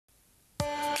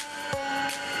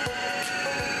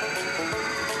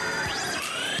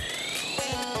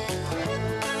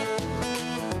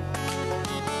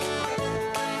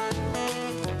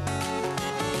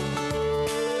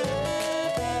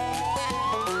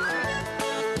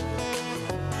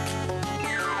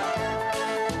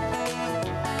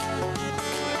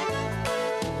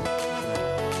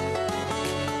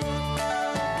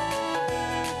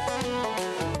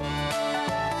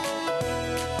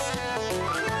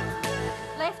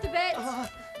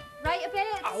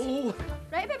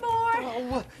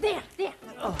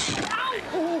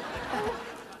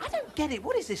minute,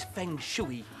 what is this feng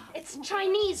shui? It's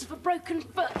Chinese for broken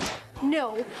foot.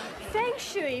 No, feng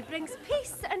shui brings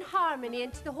peace and harmony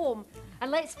into the home. And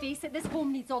let's face it, this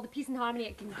home needs all the peace and harmony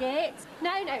it can get.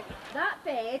 Now, that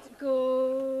bed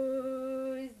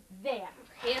goes there.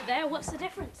 Here, there, what's the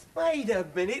difference? Wait a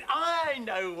minute, I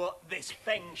know what this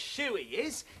feng shui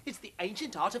is. It's the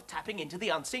ancient art of tapping into the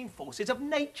unseen forces of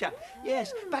nature.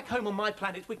 Yes, back home on my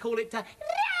planet we call it...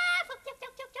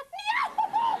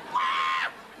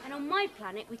 And on my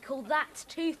planet we call that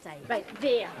toothache. Right,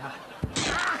 there.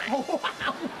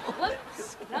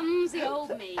 Whoops, clumsy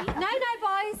old me. Now,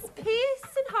 boys, peace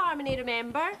and harmony,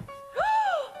 remember?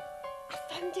 I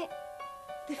found it.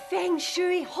 The feng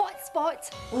shui hotspot.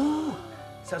 Ooh,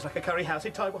 sounds like a curry house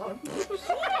in Taiwan.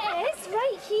 Yes,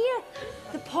 right here.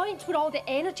 The point where all the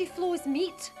energy flows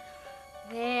meet.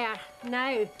 There.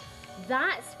 Now,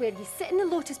 that's where you sit in the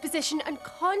lotus position and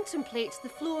contemplate the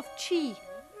flow of chi.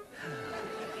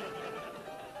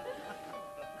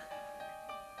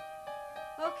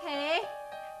 Okay,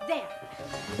 there.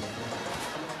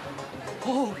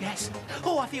 Oh, yes.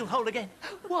 Oh, I feel whole again.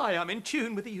 Why, I'm in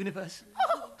tune with the universe.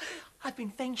 Oh, I've been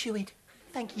feng shuied.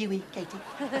 Thank you, Katy.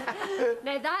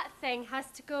 Now that thing has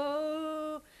to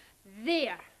go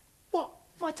there. What?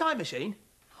 My time machine?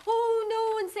 Oh,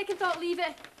 no, on second thought, leave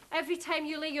it. Every time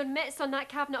you lay your mitts on that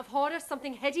cabinet of horrors,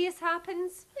 something hideous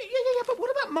happens. Yeah, but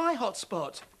what about my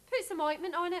hotspot? Put some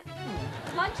ointment on it.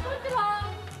 Lunch won't be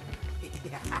long.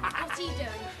 What are you doing?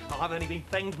 Oh, I've only been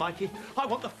fenged, Mikey. I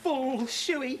want the full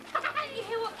shui. Didn't you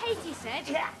hear what Katy said?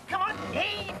 Yeah, come on.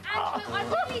 Angelo, I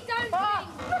really don't think...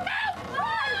 Look out!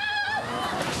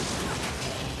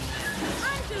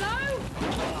 Angelo!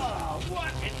 Oh,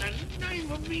 what in the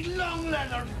name of me long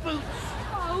leather boots?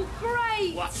 Oh,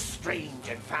 great! What strange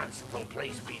and fanciful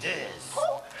place be this?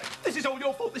 Oh, this is all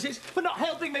your fault, this is, for not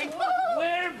helping me.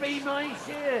 Where be my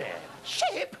ship?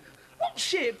 Ship? What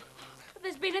ship?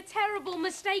 There's been a terrible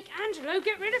mistake. Angelo,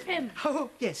 get rid of him.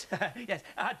 Oh, yes, yes.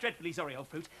 Dreadfully sorry, old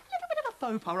fruit. A little bit of a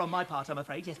faux pas on my part, I'm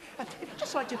afraid, yes. If you'd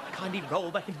just like to kindly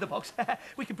roll back into the box,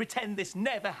 we can pretend this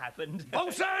never happened.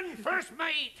 Bosun, first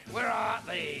mate, where art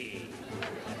thee?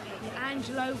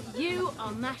 Angelo, you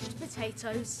are mashed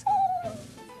potatoes.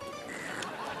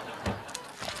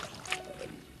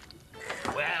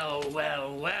 Well,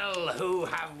 who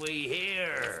have we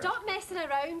here? Stop messing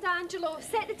around, Angelo.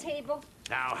 Set the table.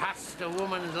 Thou hast a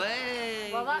woman's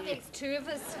leg. Well, that makes two of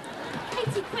us.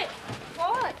 Katy, quick.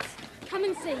 What? Come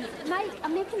and see. Mike,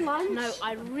 I'm making lunch. No,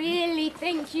 I really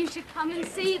think you should come and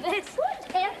see this.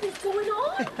 What on earth is going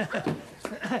on?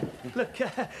 Look,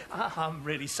 I'm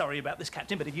really sorry about this,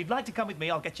 Captain, but if you'd like to come with me,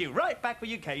 I'll get you right back where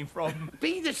you came from.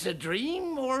 Be this a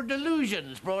dream or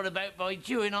delusions brought about by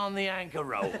chewing on the anchor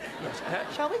rope? Yes,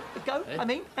 shall we? Go, I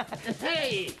mean.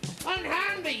 Hey,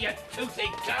 unhand me, you toothy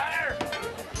tar!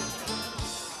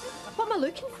 What am I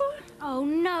looking for? Oh,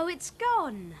 no, it's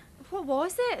gone. What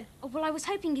was it? Oh, well, I was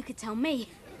hoping you could tell me.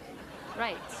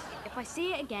 Right. If I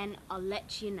see it again, I'll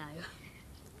let you know.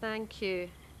 Thank you.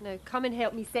 Now, come and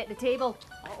help me set the table.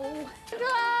 Oh.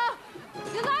 Angela!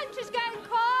 Your lunch is getting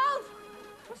cold!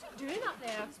 What's he doing up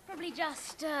there? It's probably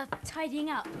just, tidying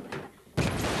up. What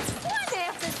on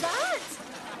earth is that?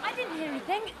 I didn't hear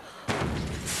anything.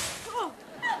 Oh.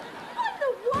 What in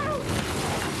the world?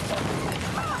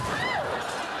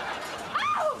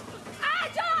 Ow!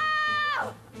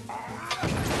 Angela!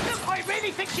 Look, I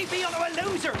really think she'd be onto a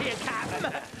loser here,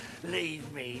 Captain.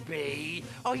 Leave me be.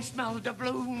 I smell the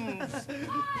blooms.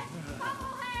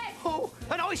 Oh,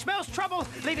 and I smells trouble.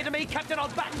 Leave it to me, Captain. I'll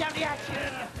batten down the action.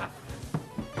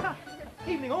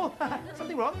 Evening all.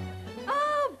 Something wrong?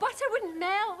 Oh, butter wouldn't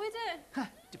melt, would it?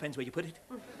 Depends where you put it.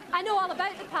 I know all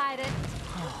about the pirate.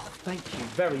 Oh, thank you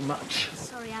very much.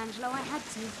 Sorry, Angelo, I had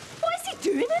to. What is he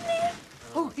doing in there?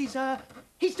 Oh, he's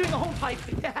doing a hornpipe.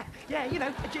 Yeah, you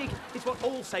know, a jig. It's what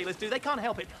all sailors do. They can't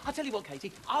help it. I'll tell you what,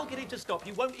 Katy. I'll get him to stop.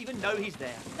 You won't even know he's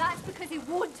there. That's because he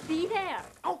won't be there.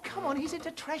 Oh, come on. He's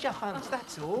into treasure hunts,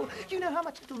 that's all. You know how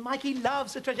much little Mikey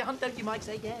loves a treasure hunt, don't you, Mike?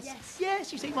 Say yes. Yes.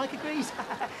 Yes, you see, Mike agrees.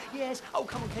 Yes. Oh,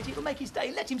 come on, Katy. It'll make his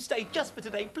day. Let him stay just for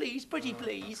today, please. Pretty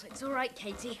please. It's all right,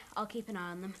 Katy. I'll keep an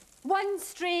eye on them. One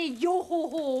stray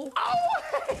yo-ho-ho. Oh,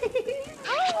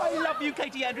 I love you,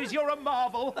 Katy Andrews. You're a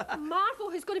marvel. Marvel,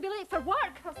 who's going to be late for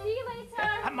work. I'll see you later.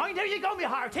 And mind how you go, me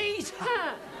hearties.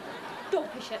 Huh.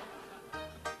 Don't push it.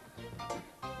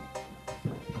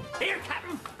 Here,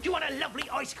 Captain. Do you want a lovely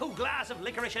ice-cold glass of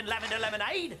licorice and lavender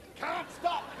lemonade? Can't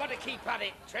stop. Gotta keep at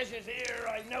it. Treasure's here,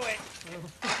 I know it.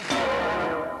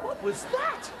 What was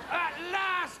that? At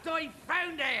last I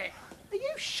found it. Are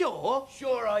you sure?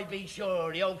 Sure, I be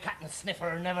sure. The old cat and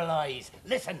sniffer never lies.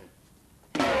 Listen.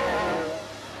 'Tis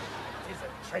a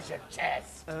treasure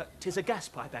chest? 'Tis a gas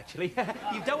pipe, actually.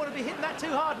 You don't want to be hitting that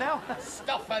too hard now.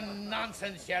 Stuff and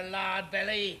nonsense, you lard,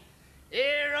 Billy.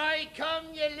 Here I come,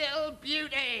 you little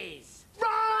beauties.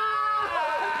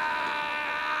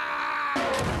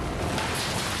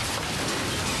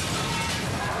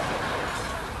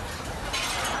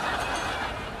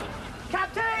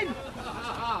 Captain!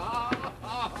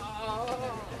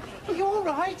 Are you all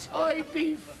right? I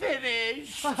be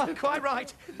finished. Quite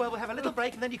right. Well, we'll have a little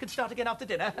break and then you can start again after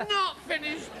dinner. Not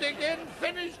finished digging,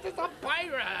 finished as a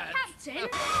pirate. Captain!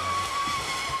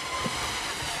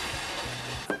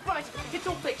 Right, it's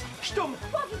all fixed. Stumm.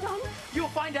 What have you done? You'll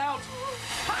find out.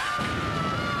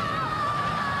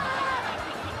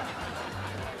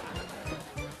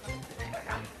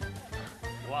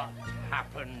 What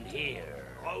happened here?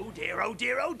 Oh dear, oh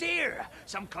dear, oh dear.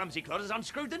 Some clumsy clod has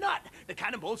unscrewed the nut. The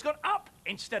cannonball's gone up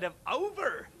instead of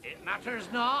over. It matters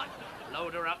not.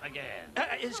 Load her up again.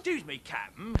 Excuse me,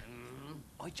 Captain.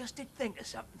 I just did think of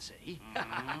something, see?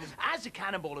 As the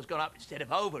cannonball has gone up instead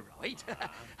of over, right?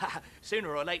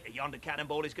 Sooner or later, yonder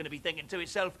cannonball is going to be thinking to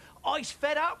itself, I's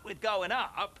fed up with going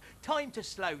up, time to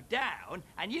slow down,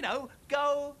 and, you know,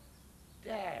 go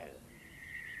Down.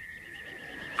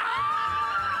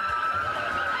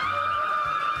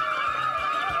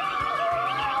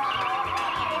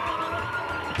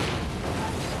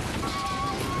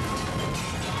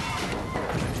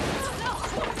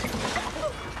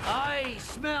 I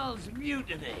smells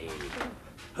mutiny.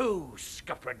 Who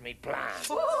scuppered me plans?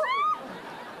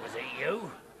 Was it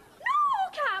you?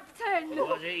 No, Captain!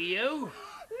 Was it you?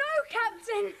 No,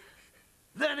 Captain!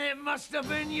 Then it must have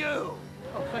been you.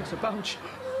 Oh, thanks a bunch.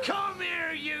 Come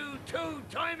here, you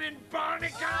two-timing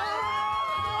barnacle!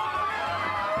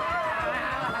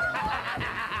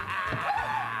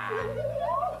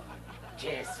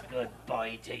 Kiss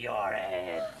goodbye to your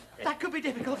head. That could be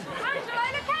difficult. Angelo,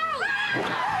 look out!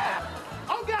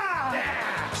 Oh, God!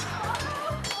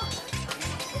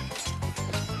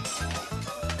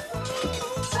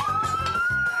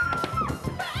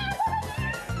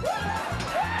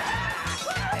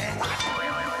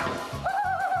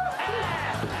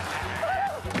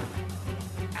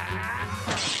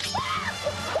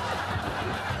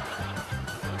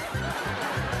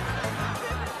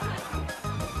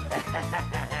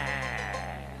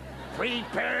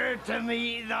 Prepare to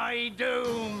meet thy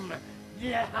doom.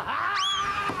 That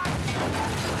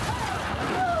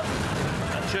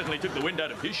certainly took the wind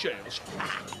out of his sails.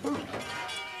 Where is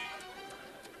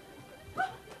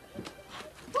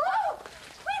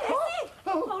he?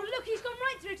 Oh, look, he's gone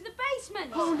right through to the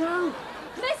basement. Oh, no.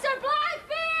 Mr.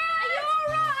 Blackbeard! Are you all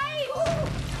right?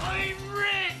 I'm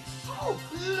rich!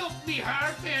 Look, me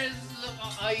heart is. Look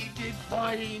what I did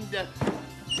find.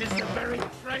 'Tis the very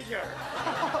treasure.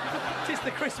 Tis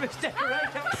the Christmas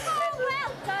decorator. Oh,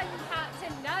 well done,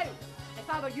 Captain. Now, if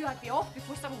I were you, I'd be off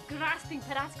before some grasping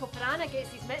piratical piranha gets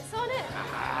his mitts on it.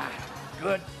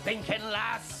 Good thinking,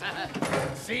 lass.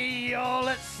 See you all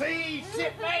at sea,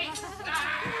 shipmates.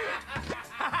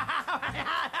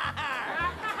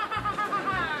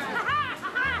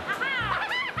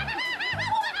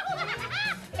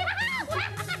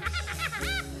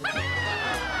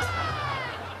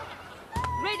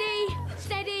 Ready,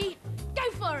 steady,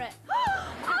 go for it.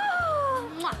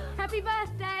 Mwah. Happy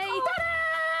birthday.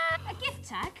 A gift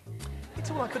tag?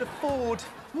 It's all I could afford.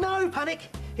 No panic.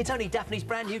 It's only Daphne's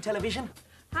brand new television.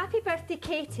 Happy birthday,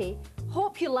 Katy.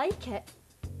 Hope you like it.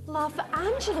 Love,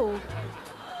 Angelo.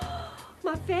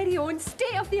 My very own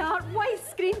state-of-the-art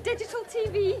widescreen digital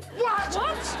TV. What?